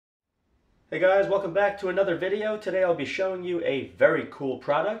Hey guys, welcome back to another video. Today I'll be showing you a very cool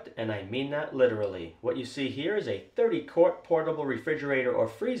product, and I mean that literally. What you see here is a 30-quart portable refrigerator or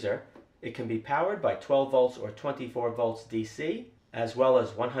freezer. It can be powered by 12 volts or 24 volts DC, as well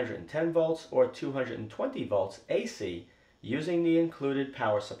as 110 volts or 220 volts AC, using the included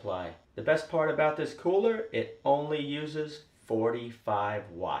power supply. The best part about this cooler, it only uses 45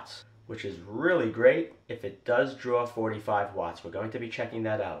 watts, which is really great if it does draw 45 watts. We're going to be checking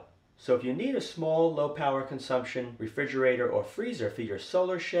that out. So if you need a small, low power consumption refrigerator or freezer for your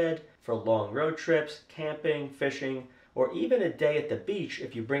solar shed, for long road trips, camping, fishing, or even a day at the beach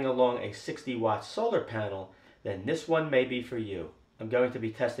if you bring along a 60-watt solar panel, then this one may be for you. I'm going to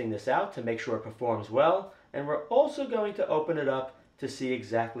be testing this out to make sure it performs well, and we're also going to open it up to see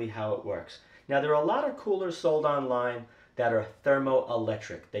exactly how it works. Now there are a lot of coolers sold online that are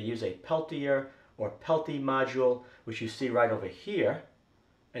thermoelectric. They use a Peltier or Pelti module, which you see right over here.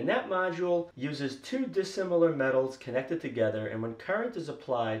 And that module uses two dissimilar metals connected together, and when current is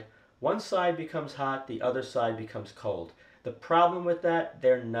applied, one side becomes hot, the other side becomes cold. The problem with that,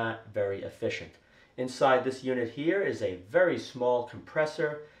 they're not very efficient. Inside this unit here is a very small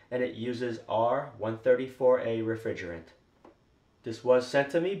compressor, and it uses R134A refrigerant. This was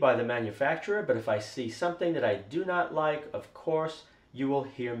sent to me by the manufacturer, but if I see something that I do not like, of course, you will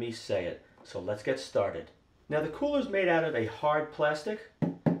hear me say it. So let's get started. Now the cooler is made out of a hard plastic.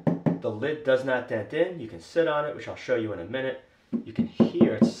 The lid does not dent in. You can sit on it, which I'll show you in a minute. You can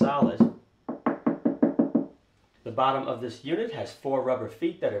hear it's solid. The bottom of this unit has 4 rubber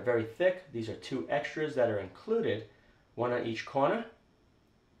feet that are very thick. These are 2 extras that are included, one on each corner.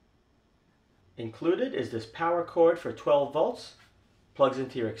 Included is this power cord for 12 volts. Plugs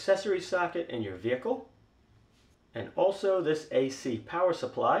into your accessory socket in your vehicle. And also this AC power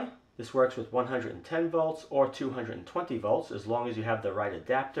supply. This works with 110 volts or 220 volts as long as you have the right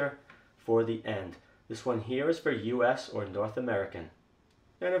adapter for the end. This one here is for US or North American.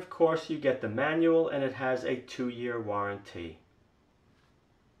 And of course you get the manual, and it has a 2-year warranty.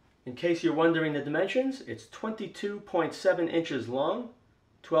 In case you're wondering the dimensions, it's 22.7 inches long,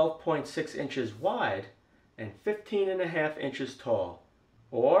 12.6 inches wide, and 15.5 inches tall,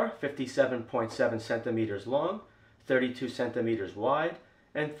 or 57.7 centimeters long, 32 centimeters wide,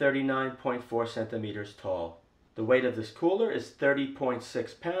 and 39.4 centimeters tall. The weight of this cooler is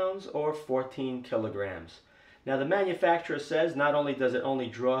 30.6 pounds or 14 kilograms. Now the manufacturer says not only does it only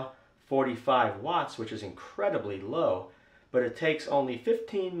draw 45 watts, which is incredibly low, but it takes only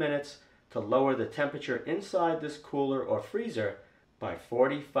 15 minutes to lower the temperature inside this cooler or freezer by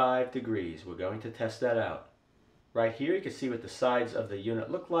 45 degrees. We're going to test that out. Right here you can see what the sides of the unit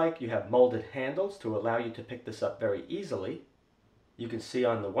look like. You have molded handles to allow you to pick this up very easily. You can see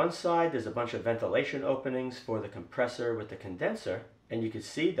on the one side there's a bunch of ventilation openings for the compressor with the condenser, and you can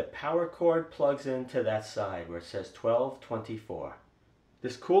see the power cord plugs into that side where it says 1224.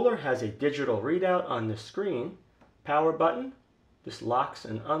 This cooler has a digital readout on the screen, power button. This locks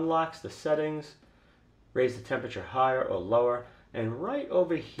and unlocks the settings, raise the temperature higher or lower, and right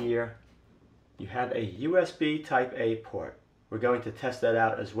over here you have a USB Type A port. We're going to test that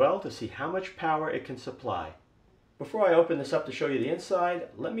out as well to see how much power it can supply. Before I open this up to show you the inside,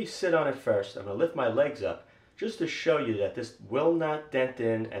 let me sit on it first. I'm going to lift my legs up just to show you that this will not dent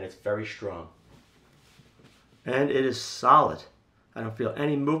in, and it's very strong. And it is solid. I don't feel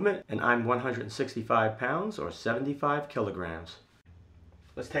any movement, and I'm 165 pounds or 75 kilograms.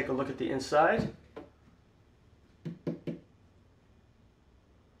 Let's take a look at the inside.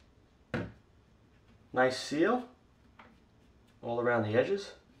 Nice seal all around the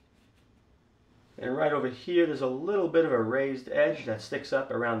edges. And right over here there's a little bit of a raised edge that sticks up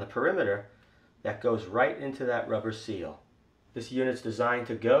around the perimeter that goes right into that rubber seal. This unit's designed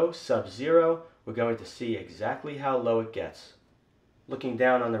to go sub-zero. We're going to see exactly how low it gets. Looking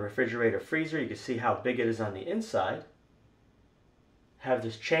down on the refrigerator freezer, you can see how big it is on the inside. Have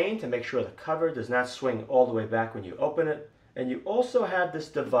this chain to make sure the cover does not swing all the way back when you open it. And you also have this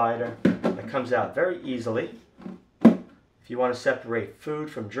divider that comes out very easily. If you want to separate food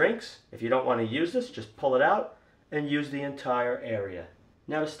from drinks, if you don't want to use this, just pull it out and use the entire area.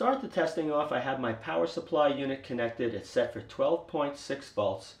 Now to start the testing off, I have my power supply unit connected. It's set for 12.6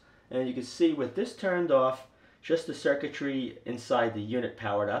 volts. And you can see with this turned off, just the circuitry inside the unit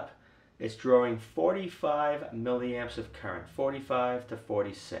powered up, it's drawing 45 milliamps of current, 45 to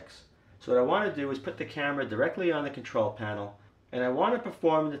 46. So what I want to do is put the camera directly on the control panel, and I want to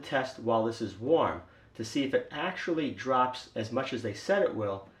perform the test while this is warm to see if it actually drops as much as they said it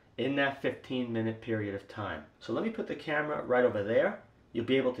will in that 15-minute period of time. So let me put the camera right over there. You'll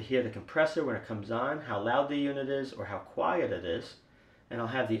be able to hear the compressor when it comes on, how loud the unit is or how quiet it is. and I'll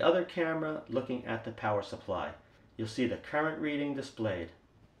have the other camera looking at the power supply. You'll see the current reading displayed.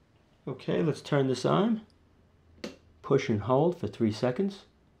 Okay, let's turn this on. Push and hold for 3 seconds.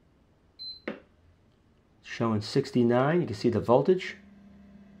 Showing 69, you can see the voltage.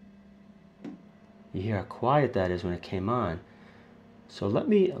 You hear how quiet that is when it came on. So let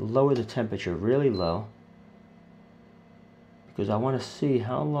me lower the temperature really low, because I want to see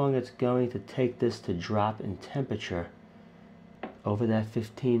how long it's going to take this to drop in temperature over that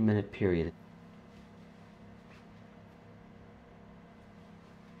 15-minute period.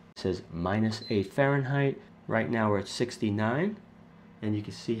 It says -8 Fahrenheit. Right now we're at 69, and you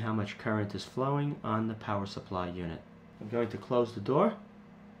can see how much current is flowing on the power supply unit. I'm going to close the door,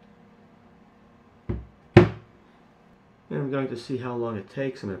 and I'm going to see how long it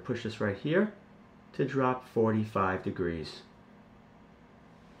takes. I'm going to push this right here to drop 45 degrees.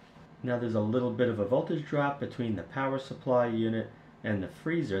 Now there's a little bit of a voltage drop between the power supply unit and the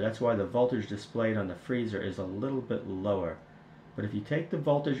freezer. That's why the voltage displayed on the freezer is a little bit lower. But if you take the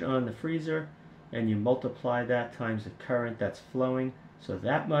voltage on the freezer and you multiply that times the current that's flowing, so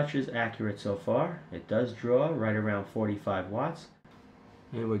that much is accurate so far. It does draw right around 45 watts.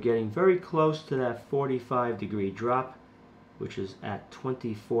 And we're getting very close to that 45 degree drop, which is at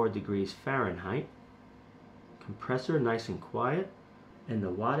 24 degrees Fahrenheit. Compressor nice and quiet, and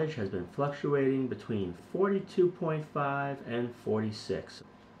the wattage has been fluctuating between 42.5 and 46.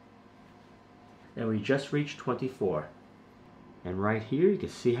 And we just reached 24. And right here you can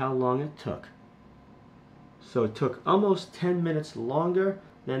see how long it took. So it took almost 10 minutes longer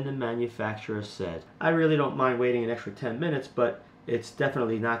than the manufacturer said. I really don't mind waiting an extra 10 minutes, but it's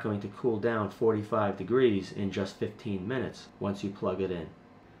definitely not going to cool down 45 degrees in just 15 minutes once you plug it in.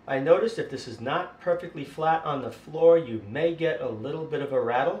 I noticed if this is not perfectly flat on the floor, you may get a little bit of a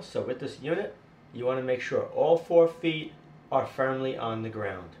rattle. So with this unit, you want to make sure all 4 feet are firmly on the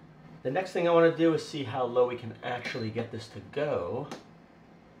ground. The next thing I want to do is see how low we can actually get this to go.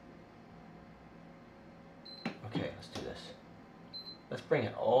 Okay, let's do this. Let's bring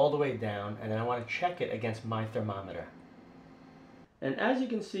it all the way down, and then I want to check it against my thermometer. And as you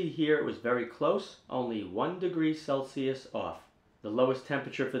can see here, it was very close, only 1 degree Celsius off. The lowest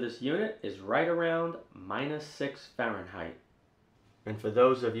temperature for this unit is right around -6 Fahrenheit. And for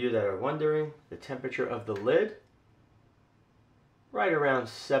those of you that are wondering, the temperature of the lid, right around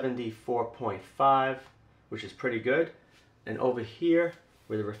 74.5, which is pretty good. And over here,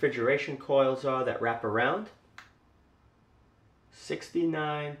 where the refrigeration coils are that wrap around,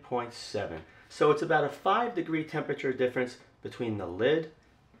 69.7. So it's about a 5 degree temperature difference between the lid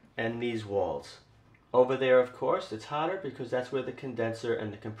and these walls. Over there, of course, it's hotter because that's where the condenser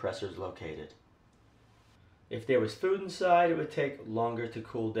and the compressor is located. If there was food inside, it would take longer to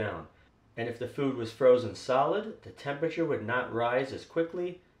cool down. And if the food was frozen solid, the temperature would not rise as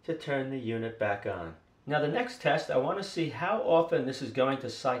quickly to turn the unit back on. Now the next test, I want to see how often this is going to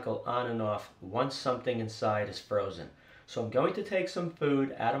cycle on and off once something inside is frozen. So I'm going to take some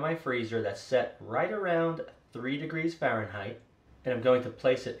food out of my freezer that's set right around 3 degrees Fahrenheit, and I'm going to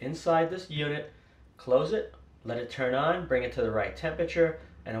place it inside this unit, close it, let it turn on, bring it to the right temperature,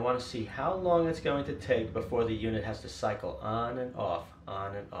 and I want to see how long it's going to take before the unit has to cycle on and off,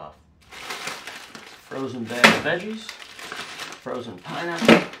 on and off. Frozen bag of veggies, frozen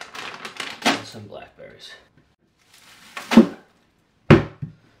pineapple, and some blackberries.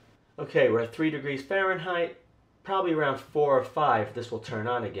 Okay, we're at 3 degrees Fahrenheit. Probably around 4 or 5 this will turn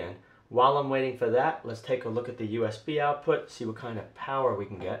on again. While I'm waiting for that, let's take a look at the USB output, see what kind of power we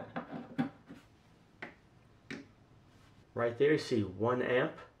can get. Right there you see 1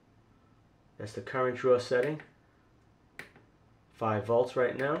 amp. That's the current draw setting. 5 volts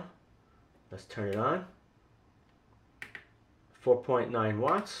right now. Let's turn it on. 4.9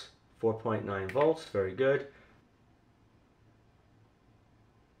 watts, 4.9 volts, very good.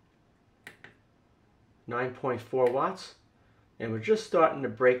 9.4 watts, and we're just starting to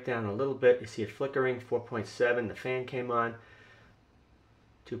break down a little bit. You see it flickering. 4.7, the fan came on.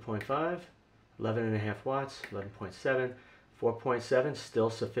 2.5, 11.5 watts, 11.7, 4.7, still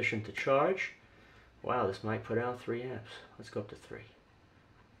sufficient to charge. Wow, this might put out 3 amps. Let's go up to 3.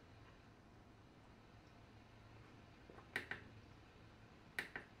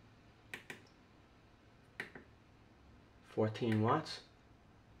 14 watts.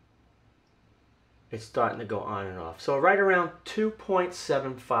 It's starting to go on and off. So right around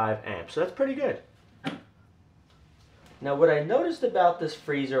 2.75 amps. So that's pretty good. Now what I noticed about this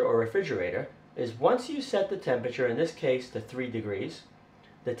freezer or refrigerator is once you set the temperature, in this case to 3 degrees,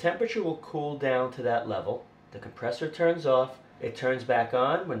 the temperature will cool down to that level. The compressor turns off. It turns back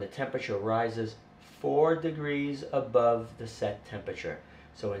on when the temperature rises 4 degrees above the set temperature.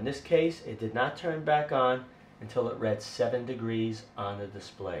 So in this case, it did not turn back on until it read 7 degrees on the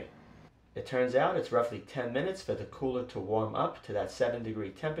display. It turns out it's roughly 10 minutes for the cooler to warm up to that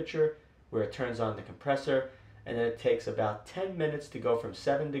 7-degree temperature where it turns on the compressor, and then it takes about 10 minutes to go from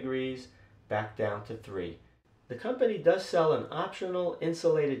 7 degrees back down to 3. The company does sell an optional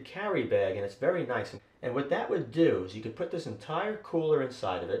insulated carry bag, and it's very nice. And what that would do is you could put this entire cooler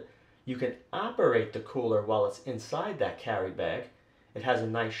inside of it. You can operate the cooler while it's inside that carry bag. It has a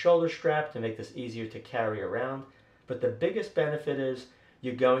nice shoulder strap to make this easier to carry around. But the biggest benefit is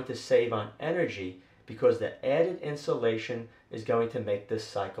you're going to save on energy because the added insulation is going to make this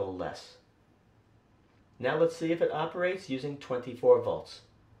cycle less. Now let's see if it operates using 24 volts.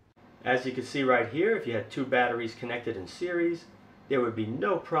 As you can see right here, if you had 2 batteries connected in series, there would be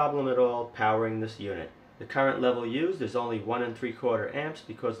no problem at all powering this unit. The current level used is only 1 3/4 amps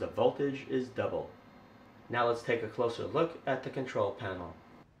because the voltage is double. Now let's take a closer look at the control panel.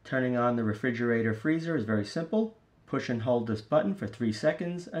 Turning on the refrigerator freezer is very simple. Push and hold this button for 3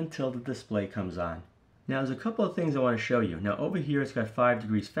 seconds until the display comes on. Now there's a couple of things I want to show you. Now over here it's got 5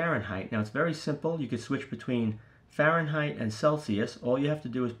 degrees Fahrenheit. Now it's very simple. You can switch between Fahrenheit and Celsius. All you have to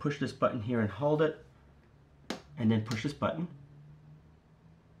do is push this button here and hold it, and then push this button.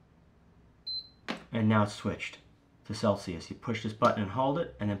 And now it's switched to Celsius. You push this button and hold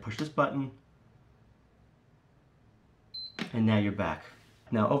it, and then push this button, and now you're back.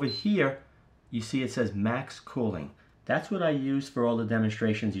 Now over here you see it says max cooling. That's what I used for all the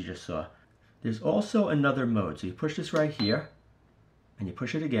demonstrations you just saw. There's also another mode. So you push this right here, and you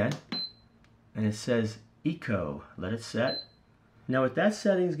push it again, and it says Eco. Let it set. Now what that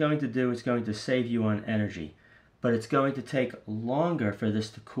setting is going to do is going to save you on energy, but it's going to take longer for this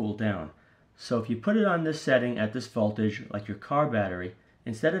to cool down. So if you put it on this setting at this voltage, like your car battery,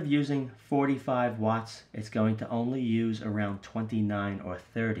 instead of using 45 watts, it's going to only use around 29 or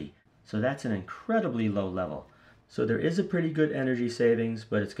 30. So that's an incredibly low level. So there is a pretty good energy savings,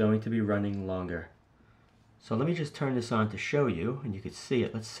 but it's going to be running longer. So let me just turn this on to show you, and you can see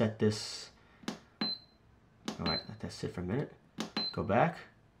it. Let's set this. All right, let that sit for a minute. Go back.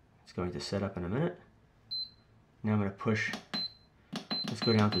 It's going to set up in a minute. Now I'm going to push. Let's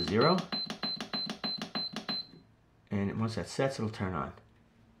go down to 0. And once that sets, it'll turn on.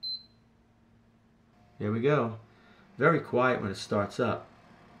 There we go. Very quiet when it starts up.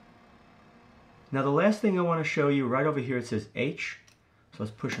 Now the last thing I want to show you, right over here it says H. So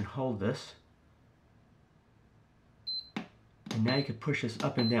let's push and hold this. And now you can push this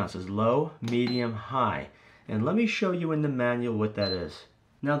up and down. It says low, medium, high. And let me show you in the manual what that is.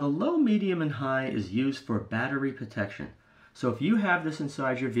 Now the low, medium, and high is used for battery protection. So if you have this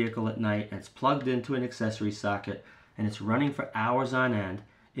inside your vehicle at night and it's plugged into an accessory socket and it's running for hours on end,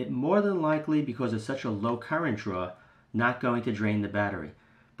 it more than likely, because it's such a low current draw, not going to drain the battery.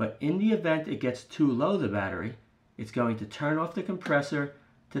 But in the event it gets too low, the battery, it's going to turn off the compressor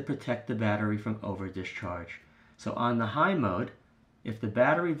to protect the battery from over discharge. So on the high mode, if the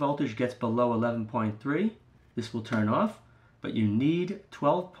battery voltage gets below 11.3, this will turn off, but you need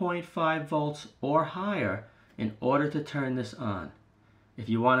 12.5 volts or higher in order to turn this on. If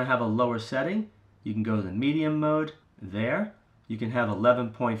you want to have a lower setting, you can go to the medium mode. There, you can have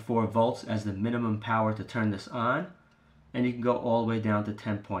 11.4 volts as the minimum power to turn this on, and you can go all the way down to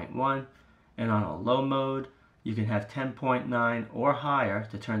 10.1. And on a low mode, you can have 10.9 or higher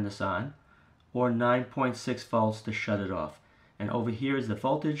to turn this on, or 9.6 volts to shut it off. And over here is the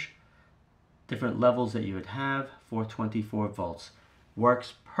voltage, different levels that you would have for 24 volts.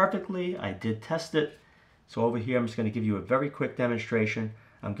 Works perfectly. I did test it. So over here, I'm just going to give you a very quick demonstration.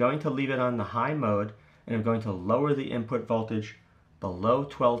 I'm going to leave it on the high mode, and I'm going to lower the input voltage below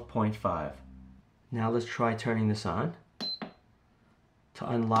 12.5. Now let's try turning this on. To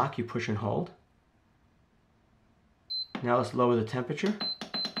unlock, you push and hold. Now let's lower the temperature,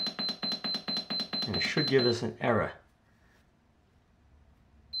 and it should give us an error.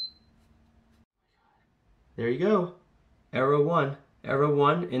 There you go. Error 1. Error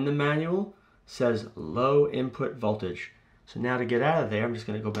 1 in the manual says low input voltage. So now to get out of there, I'm just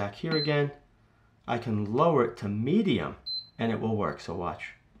going to go back here again. I can lower it to medium and it will work. So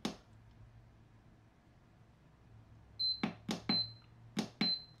watch.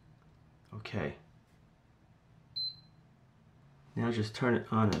 Okay. Now just turn it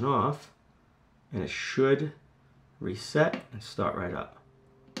on and off, and it should reset and start right up.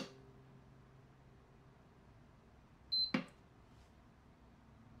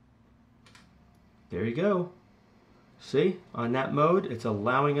 There you go. See, on that mode, it's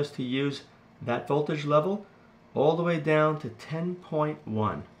allowing us to use that voltage level all the way down to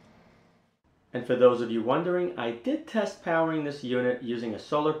 10.1. And for those of you wondering, I did test powering this unit using a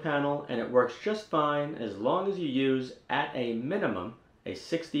solar panel, and it works just fine as long as you use, at a minimum, a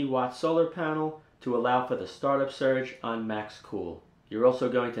 60-watt solar panel to allow for the startup surge on max cool. You're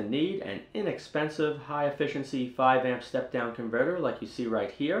also going to need an inexpensive, high-efficiency 5-amp step-down converter like you see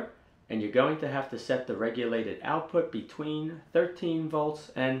right here, and you're going to have to set the regulated output between 13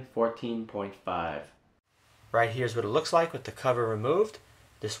 volts and 14.5. Right here's what it looks like with the cover removed.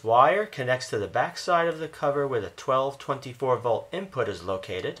 This wire connects to the back side of the cover where the 12-24 volt input is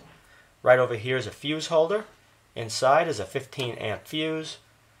located. Right over here is a fuse holder. Inside is a 15 amp fuse.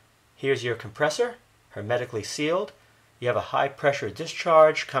 Here's your compressor, hermetically sealed. You have a high pressure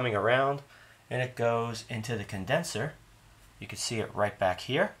discharge coming around, and it goes into the condenser. You can see it right back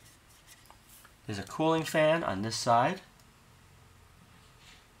here. There's a cooling fan on this side.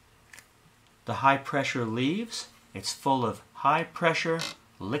 The high pressure leaves. It's full of high pressure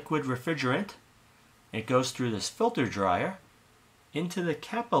liquid refrigerant. It goes through this filter dryer into the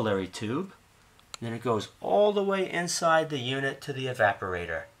capillary tube. Then it goes all the way inside the unit to the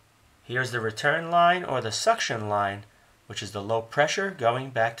evaporator. Here's the return line, or the suction line, which is the low pressure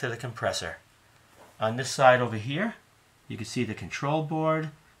going back to the compressor. On this side over here, you can see the control board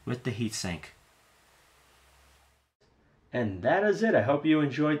with the heatsink. And that is it. I hope you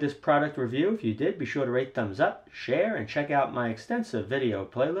enjoyed this product review. If you did, be sure to rate, thumbs up, share, and check out my extensive video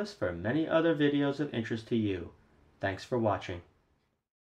playlist for many other videos of interest to you. Thanks for watching.